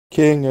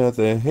King of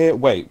the Hill.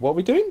 Wait, what are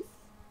we doing?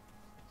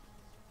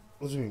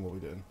 What do you mean, what are we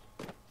doing?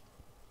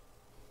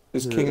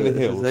 It's King of the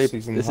Hill. This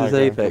is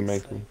Apex.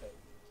 What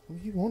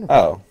are you on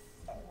about?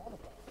 Oh.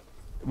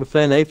 We're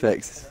playing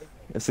Apex.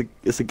 It's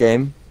a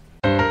game.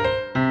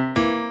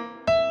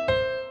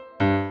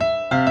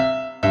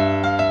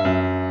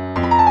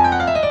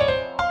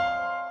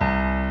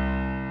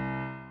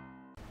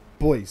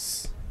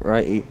 Boys.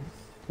 Righty.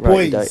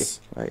 Boys.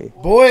 Righty.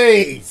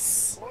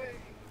 Boys!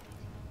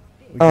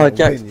 Oh,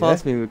 Jack's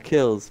passed me with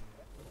kills.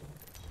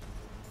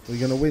 We're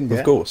gonna win, yeah?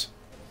 Of course.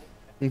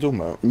 I'm talking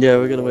about. Yeah,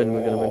 we're gonna win.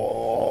 We're gonna win.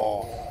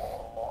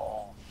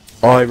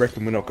 I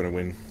reckon we're not gonna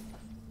win.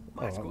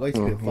 Oh, I'd like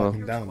to be a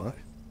fucking downer.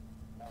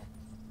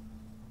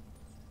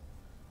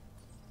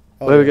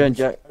 Oh, Where are we going,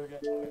 Jack?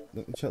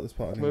 Let me check this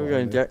part. Where are we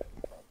going, Jack?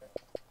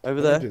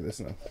 Over Let me there. do this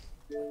now.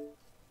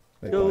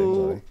 Hey,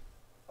 Go. buddy.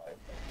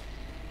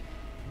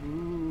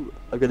 Ooh,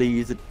 I'm gonna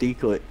use a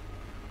decoy.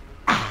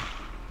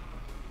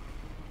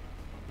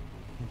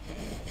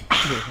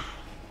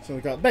 So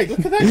we got. Mate, look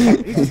at that!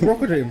 Cunt. He just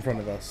rocketed in front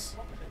of us.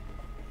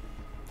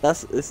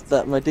 That's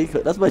my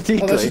decoy. That's my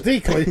decoy. Oh, that's your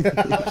decoy.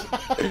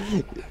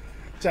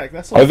 Jack,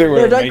 that's. I think we're No,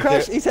 gonna don't make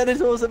crash. it. He's headed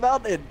towards a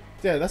mountain.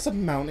 Yeah, that's a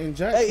mountain,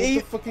 Jack. Hey,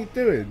 what the fuck are you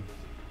doing?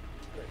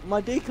 My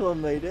decoy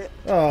made it.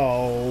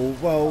 Oh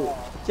well.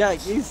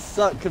 Jack, you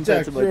suck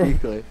compared Jack, to my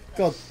decoy.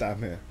 God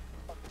damn it.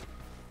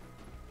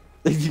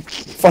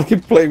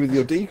 Fucking play with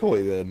your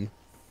decoy then.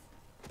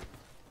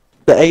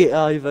 The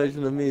AI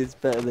version of me is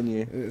better than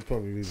you. It's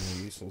probably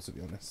reasonably useful, to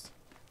be honest.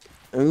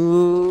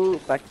 Ooh,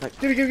 back.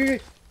 Give me.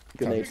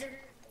 Grenade.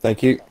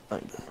 Thank you.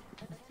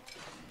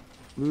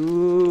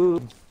 Ooh.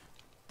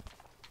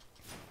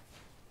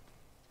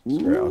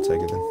 Right, I'll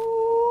take it then.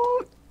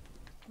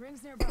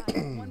 Rings nearby.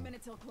 1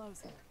 minute till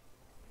close.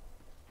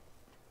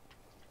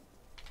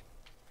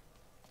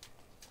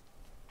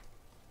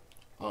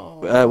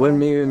 When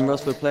me and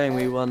Ross were playing,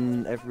 we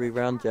won every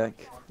round,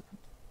 Jack.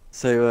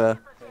 So,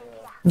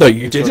 No,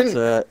 you got,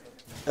 didn't.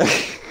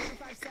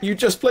 You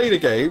just played a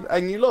game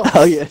and you lost.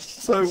 Oh yeah.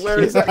 So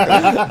where is that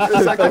going?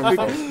 Where's that coming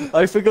from?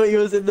 I forgot you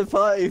was in the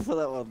party for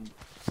that one.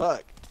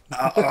 Fuck.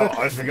 Oh,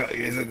 I forgot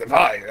you was in the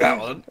party. That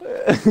one.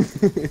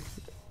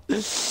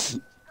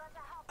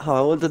 Oh,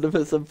 I wanted to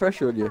put some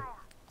pressure on you.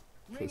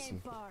 Ring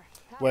ain't far.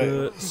 Wait,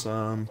 Put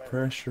some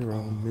pressure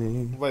on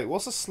me. wait.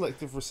 What's a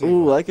selective receiver?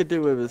 Ooh, I could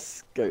do with a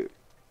scope.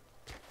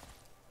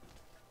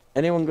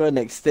 Anyone got an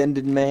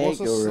extended mag What's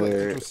a or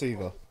selective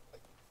receiver?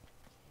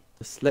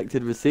 a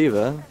selected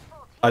receiver?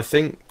 I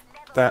think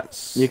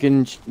that's. You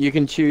can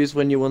choose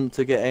when you want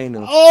to get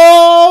anal.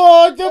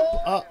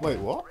 Oh, wait,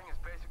 what?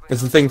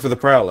 It's the thing for the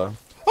prowler.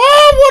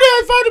 Oh, what?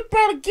 I found a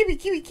powder.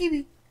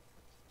 Gimme.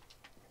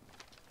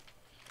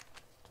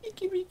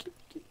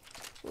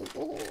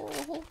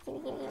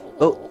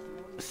 Oh,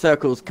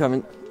 circle's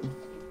coming.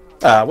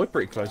 Ah, we're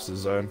pretty close to the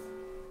zone.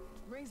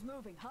 Rings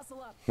moving.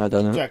 Hustle up. I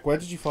don't know. Jack, where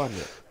did you find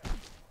it?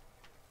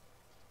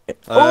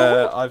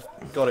 I've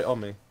got it on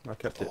me. I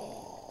kept it.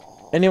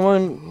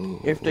 Anyone,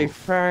 if they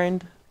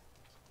find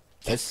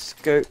a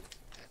scope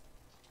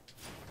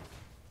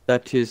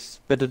that is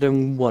better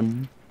than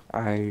one,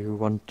 I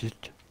want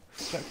it.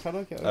 Jack, how do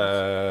I get it?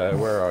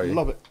 Where are you?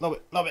 Love it.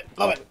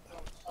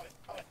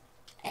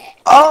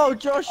 Oh,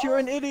 Josh, you're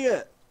an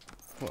idiot!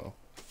 Well,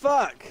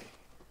 Fuck!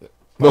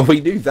 Well, we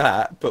knew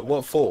that, but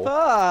what for?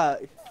 Fuck!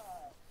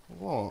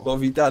 what? What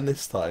have you done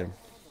this time?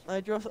 I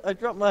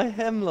dropped my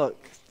hemlock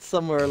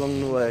somewhere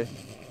along the way.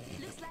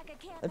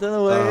 I don't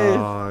know where it is.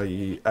 Ah,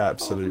 you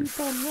absolute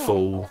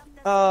fool.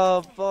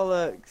 Oh,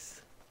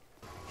 bollocks.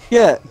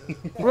 Yeah,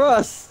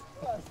 Russ!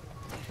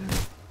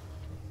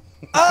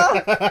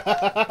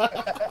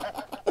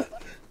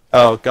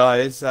 Oh,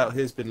 guys, out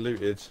here's been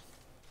looted.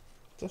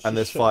 That's And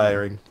there's just shot.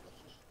 firing.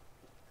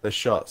 There's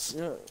shots.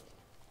 Yeah.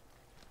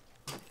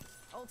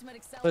 Ultimate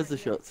accelerator. Where's the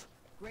shots?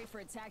 Great for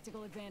a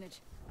tactical advantage.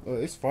 Oh,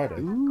 it's Friday.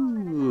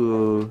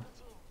 Ooh.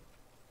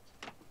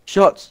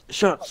 Shots.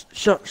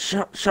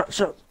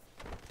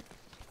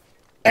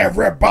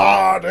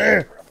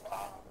 Everybody!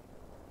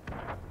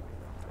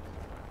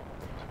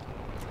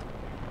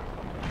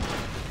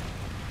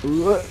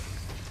 Ooh.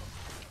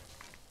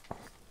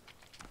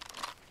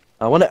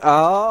 I want it.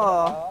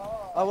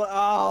 Oh! I want.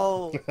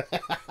 Oh!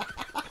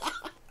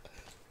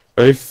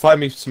 If you find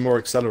me some more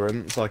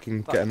accelerant, so I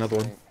can get another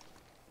one.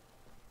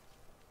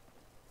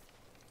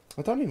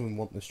 I don't even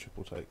want this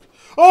triple take.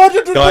 Oh,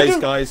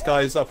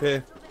 Guys, up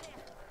here.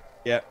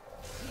 Yeah.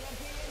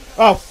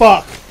 Oh,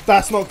 fuck!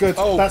 That's not good.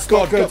 Oh, That's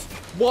God, not good. God.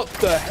 What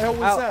the hell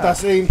was that?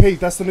 That's EMP.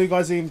 That's the new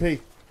guy's EMP.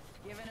 Giving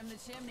him the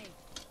chimney.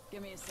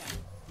 Give me a sec.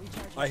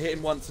 Recharge. I hit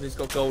him once and he's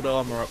got gold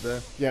armor up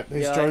there. Yep,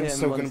 his Yeah, I hit drone's him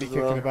still going once to be as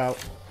well. kicking about.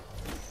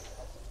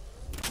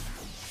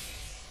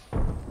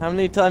 How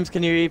many times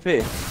can you EP?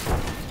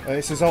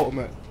 It's his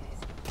ultimate.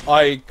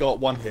 I got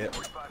one hit.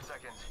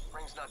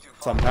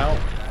 Somehow.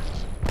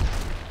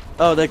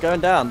 Oh, they're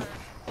going down.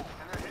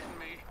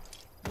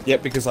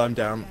 Yep, because I'm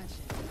down.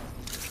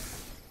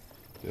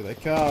 Here they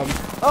come.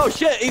 Oh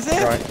shit, he's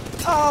in! Right.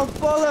 Oh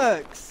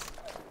bollocks!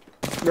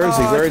 Where is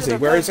he? Oh, Where I is he?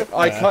 should've Where is it?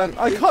 backed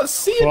I can't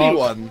see Fuck.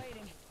 anyone.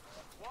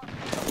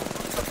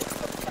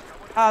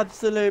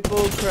 Absolute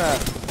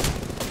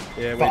bullcrap.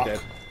 Yeah, Fuck. we're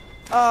dead.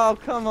 Oh,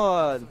 come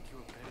on.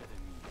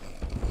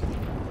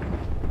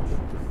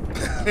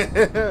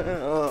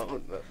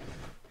 Oh, no.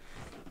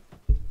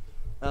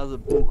 That was a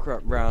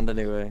bullcrap round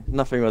anyway.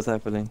 Nothing was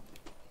happening.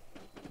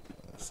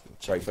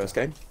 Shall we first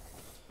game?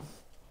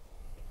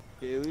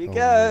 Here we Oh,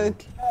 go.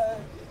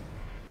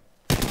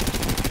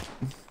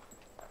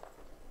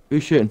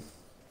 Who's shooting?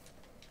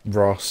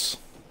 Ross.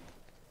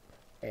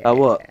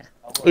 What?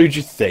 Who'd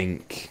you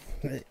think?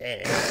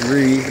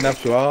 Really even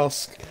have to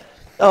ask?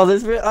 Oh,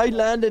 I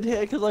landed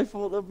here because I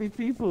thought there'd be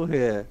people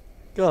here.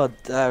 God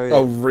damn it.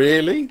 Oh,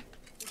 really?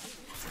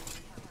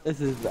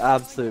 This is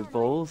absolute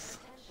balls.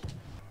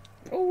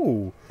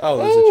 Oh. Oh,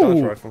 there's a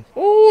charge rifle.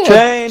 Oh.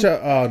 Chain!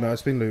 Oh no,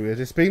 it's been looted.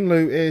 It's been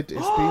looted.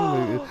 It's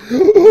been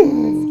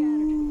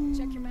looted.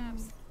 Check your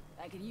maps.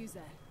 I could use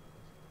that.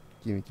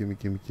 Gimme, gimme,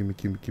 gimme, gimme,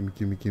 gimme, gimme,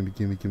 gimme, gimme,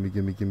 gimme, gimme,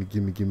 gimme, gimme,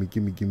 gimme, gimme,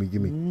 gimme, gimme,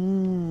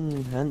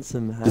 gimme.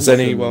 Handsome. Does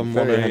anyone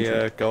want very a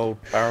handsome. gold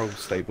barrel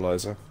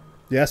stabilizer?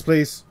 Yes,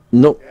 please.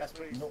 Nope.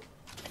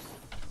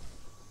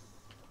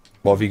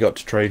 What have you got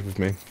to trade with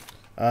me?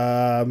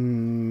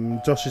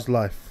 Josh's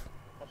life.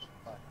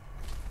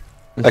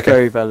 It's Okay.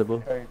 very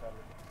valuable.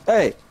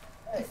 Hey!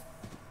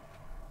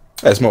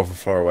 It's more of a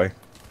far away.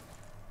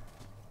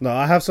 No,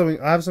 I have something.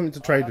 I have something to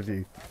trade with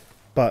you,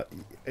 but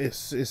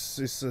it's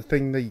a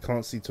thing that you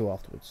can't see till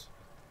afterwards.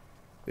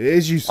 It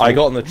is useful. I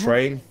got on the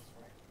train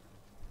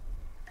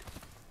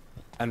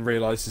and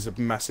realised it's a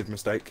massive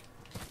mistake.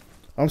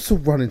 I'm still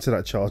running to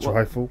that charge What?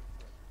 rifle.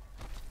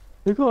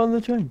 Who got on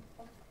the train?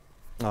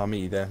 Oh,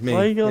 me there. Me.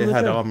 Why you got on It the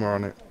had train? armour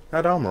on it.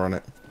 Had armour on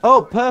it.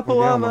 Oh, purple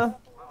With the armor. armour.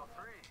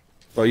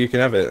 Well, you can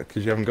have it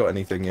because you haven't got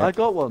anything yet. I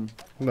got one.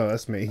 No,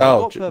 that's me.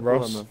 Oh, Got purple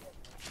Ross. armor.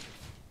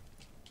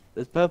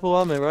 There's purple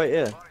armor right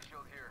here.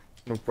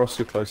 Well, Ross,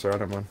 you're closer. I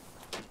don't mind.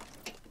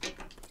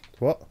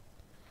 What?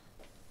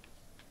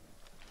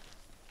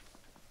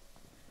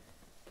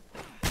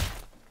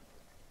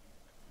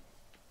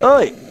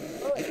 Oi!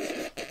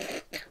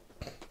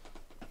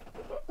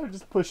 I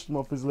just pushed him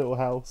off his little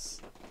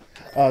house.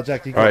 Oh,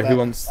 Jack, you got All right, that.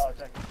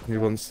 who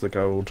wants the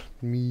gold?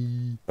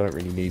 Me. I don't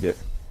really need it.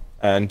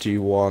 And do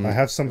you want? I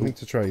have something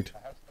to trade.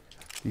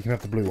 You can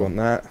have the blue You one.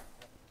 want that?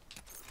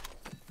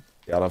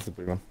 Yeah, I'll have the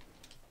blue one.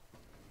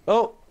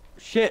 Oh,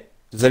 shit.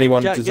 Does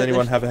anyone Jack, get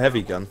the have a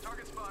heavy gun?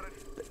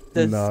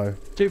 There's No.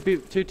 two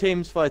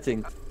teams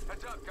fighting.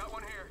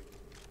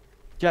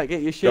 Jack,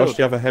 get your shield. Josh,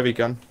 do you have a heavy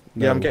gun?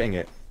 No. Yeah, I'm getting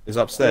it. It's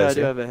Yeah, I upstairs.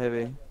 do Yeah, have a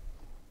heavy.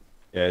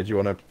 Yeah, do you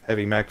want a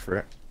heavy mag for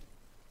it?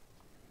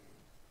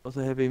 What's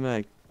a heavy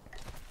mag?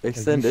 Are you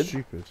Extended?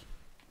 stupid.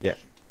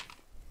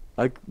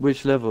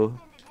 Which level?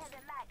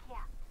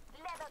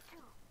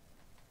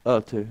 Oh,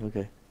 2,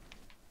 okay.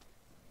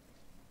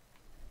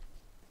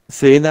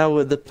 See, now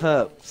with the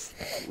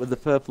perps. With the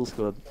purple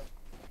squad.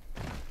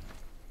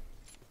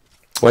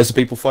 Where's the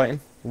people fighting?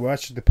 We're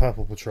actually the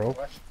purple patrol.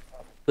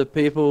 The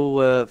people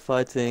were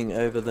fighting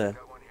over there.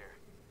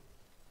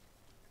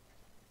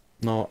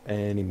 Not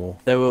anymore.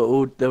 They were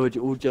all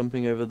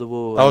jumping over the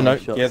wall. Oh and no,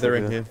 shots yeah, they're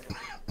in everywhere.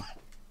 here.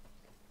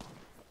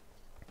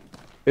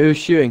 Who's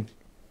shooting?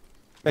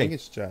 I think Hey.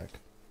 it's Jack.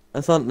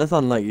 That's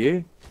unlike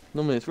you.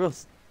 Normally it's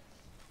Ross.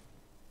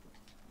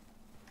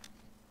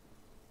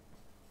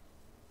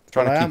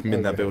 Trying Well, I to am keep him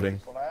in that over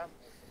building.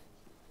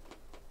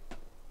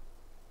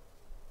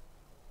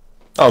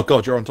 Oh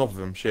god, you're on top of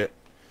him. Shit.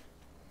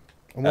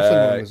 And what's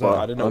the name as Well,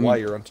 well? I don't know why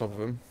you're on top of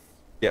him.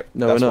 Yep,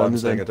 No, that's we're not what in I'm the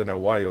saying. zone. I don't know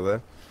why you're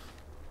there.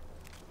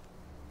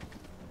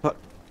 Fuck.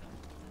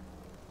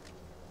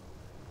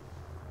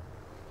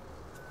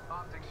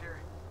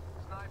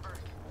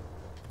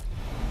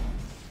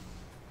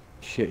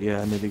 Shit,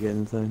 yeah, I need to get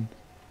in the zone.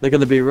 They're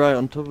gonna be right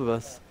on top of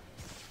us.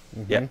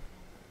 Yeah.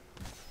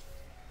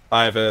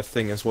 I have a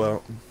thing as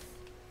well.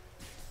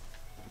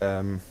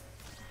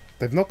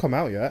 They've not come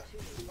out yet.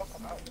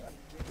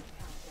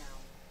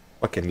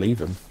 I can leave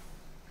him.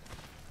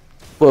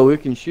 Well, we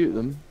can shoot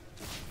them.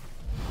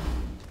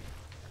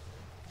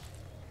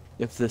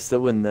 If they're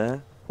still in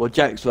there. Well,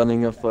 Jack's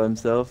running off by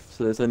himself,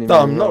 so there's only No,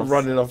 me I'm and not Ross.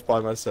 running off by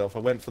myself. I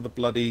went for the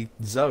bloody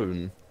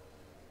zone.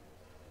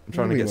 I'm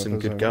trying to do you get mean some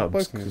what good the zone? We're gubs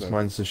both in the because zone.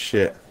 mine's a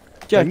shit.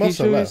 Jack, you must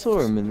have sure you left. saw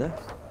him in there?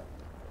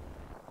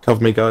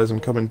 Cover me, guys. I'm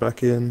coming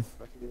back in.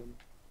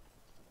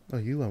 Oh,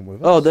 you went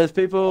with us. Oh, there's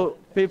people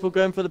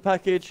going for the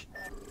package.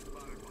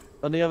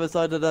 On the other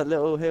side of that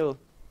little hill.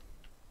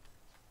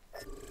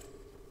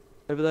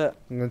 Over there.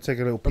 I'm gonna take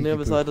a little On peeky the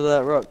other poo. side of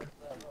that rock.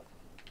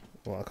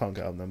 Well, I can't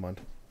get up. Never mind.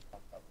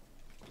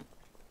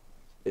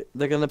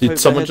 They're gonna poke Did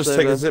someone their heads just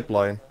take over. a zip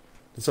line?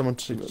 Did someone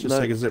just No.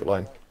 take a zip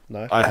line?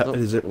 No. I had No.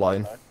 a zip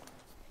line,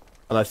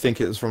 and I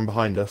think it was from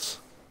behind us.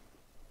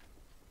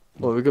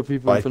 Well, we've got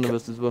people in Like- front of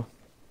us as well.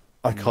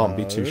 I can't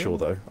be too No. sure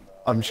though.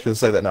 I'm just gonna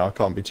say that now. I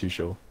can't be too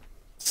sure.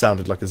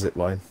 Sounded like a zip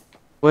line.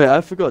 Wait,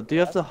 I forgot. Do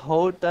you have to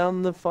hold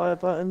down the fire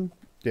button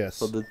Yes.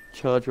 for the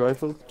charge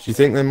rifle? Do you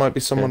think there might be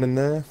someone in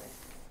there?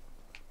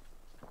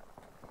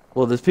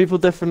 Well, there's people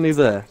definitely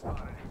there.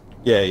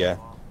 Yeah, yeah.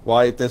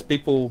 Why? There's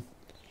people.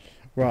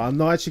 Right, I'm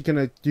not actually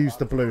gonna use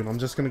the balloon. I'm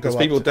just gonna go There's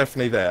up. people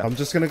definitely there. I'm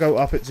just gonna go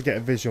up it to get a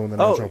visual and then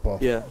I'll drop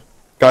off. yeah.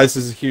 Guys,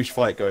 there's a huge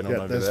fight going on Yeah,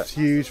 over there's there. a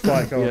huge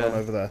fight going Yeah. on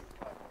over there.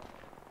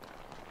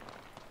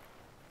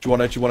 Do you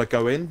want to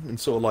go in and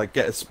sort of like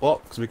get a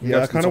spot? Because we can Yeah,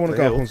 go I to the kind of top want of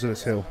to the go up hill. onto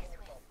this hill.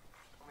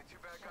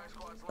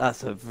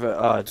 That's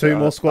a Two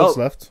more squads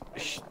left.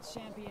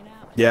 Champion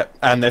out. Yeah,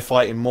 and they're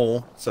fighting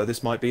more, so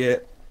this might be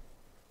it.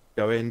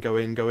 Go in, go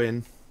in, go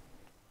in.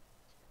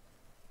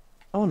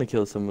 I want to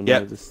kill someone. Yeah,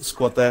 with this.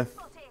 squad there.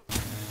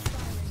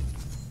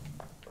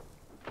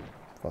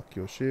 Fuck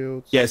your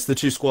shields. Yeah, it's the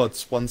two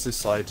squads. One's this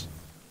side.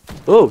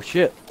 Oh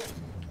shit!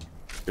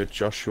 Good,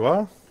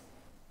 Joshua.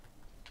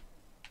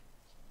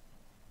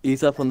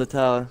 He's up on the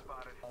tower.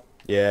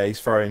 Yeah, he's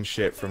throwing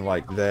shit from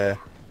like there.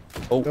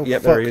 Oh, Oh, yeah,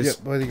 fuck, there he is. Yep,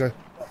 where'd he go?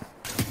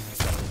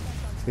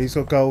 He's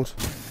got gold.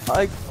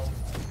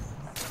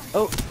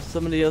 Oh,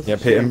 somebody else Yeah,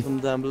 is hit shooting him. from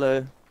down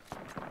below.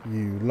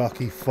 You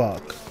lucky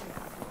fuck.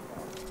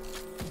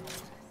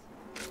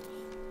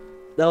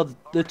 Now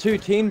the two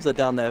teams are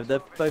down there. They're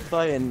both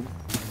fighting.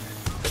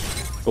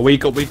 But we've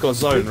got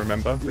zone.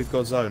 Remember, we've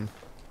got zone.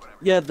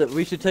 Yeah,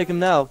 we should take them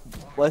now.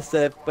 Whilst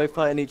they're both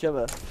fighting each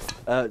other.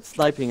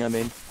 Sniping, I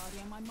mean.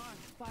 Already on my mark.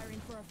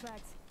 Firing for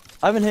effect.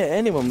 I haven't hit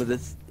anyone with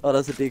this. Oh,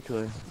 that's a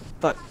decoy.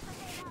 Fuck.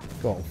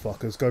 Go on,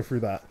 fuckers, go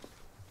through that.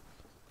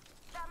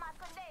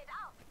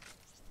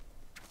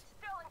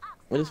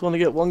 I just want to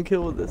get one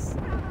kill with this.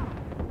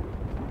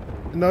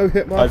 No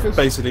hit markers. I've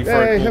basically Yay,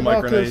 thrown all hit my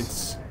markers.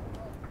 grenades.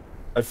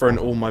 I've thrown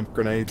all my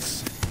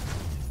grenades.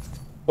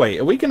 Wait,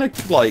 are we gonna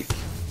like?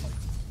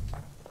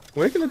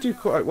 We're gonna do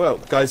quite well,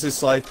 guys. This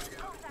side.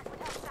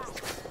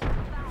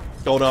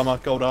 Gold armor,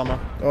 gold armor.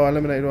 Oh, I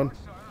eliminated one.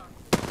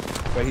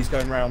 Wait, he's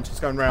going round. He's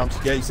going round.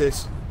 Yeah, he's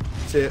this.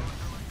 See it.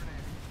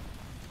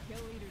 Kill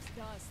leader's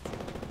dust.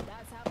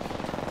 That's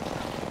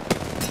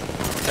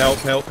how. Help!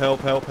 Help! Help!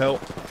 Help!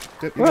 Help!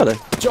 Dip, Where are they?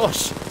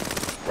 Josh,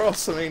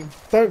 Ross. I mean,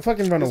 Don't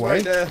fucking run he's away.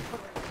 right there.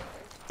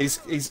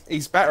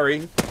 He's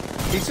battering.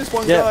 He's just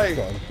one Yeah. guy.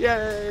 Go on.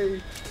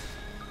 Yay!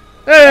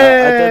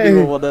 Hey! I don't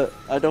even want to.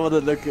 I don't want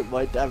to look at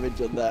my damage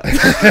on that. I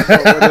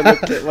don't want to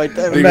look at my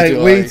damage. Mate,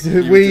 do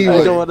I. we You I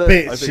do. don't wanna- I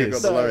think I got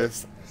bitches. the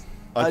lowest.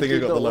 I think I do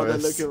got the not want to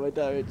lowest. look at my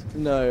damage.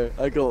 No,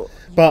 I got.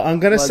 But I'm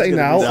gonna Mine's say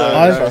gonna now, be so No,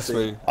 I trust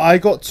me. I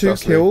got two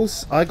Trust me.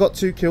 kills. I got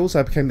 2 kills.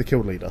 I became the kill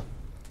leader.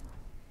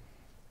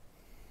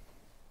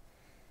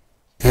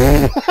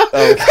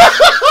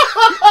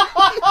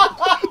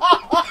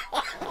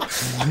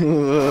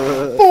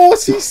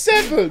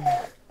 47.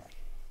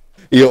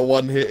 You got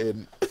one hit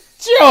in.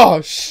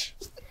 Josh.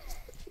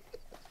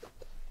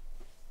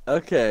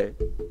 Okay.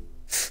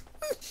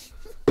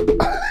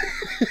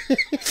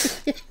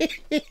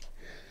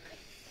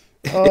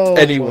 Oh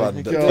Anyone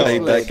my that God.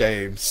 played that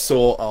game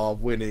saw our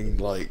winning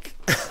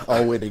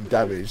our winning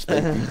damage.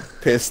 They'd be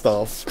pissed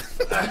off.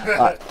 They'd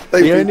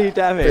The be only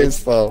damage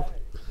pissed off.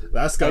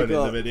 That's I got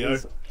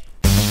was